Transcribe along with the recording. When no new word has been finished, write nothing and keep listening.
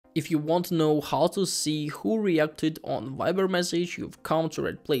If you want to know how to see who reacted on Viber message, you've come to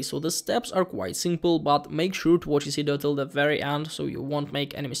right place. So the steps are quite simple, but make sure to watch this video till the very end so you won't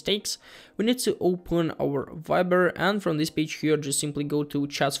make any mistakes. We need to open our Viber, and from this page here, just simply go to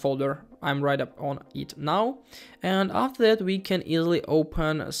chats folder. I'm right up on it now. And after that, we can easily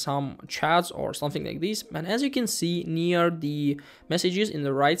open some chats or something like this. And as you can see near the messages in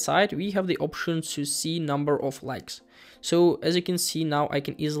the right side, we have the option to see number of likes. So as you can see now, I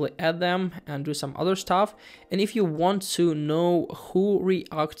can easily add them and do some other stuff. And if you want to know who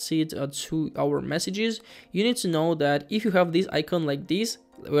reacted to our messages, you need to know that if you have this icon like this,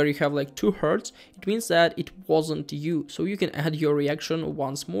 where you have like 2 hearts, it means that it wasn't you. So you can add your reaction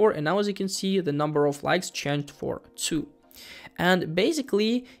once more, and now as you can see, the number of likes changed for 2. And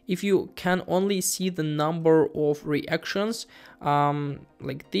basically, if you can only see the number of reactions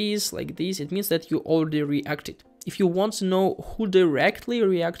like this, it means that you already reacted. If you want to know who directly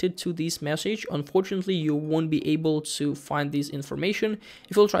reacted to this message, unfortunately you won't be able to find this information.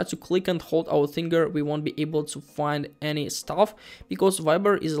 If you'll try to click and hold our finger, we won't be able to find any stuff, because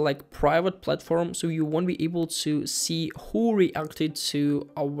Viber is like private platform, so you won't be able to see who reacted to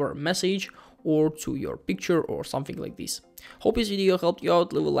our message or to your picture or something like this. Hope this video helped you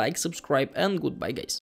out. Leave a like, subscribe, and goodbye guys.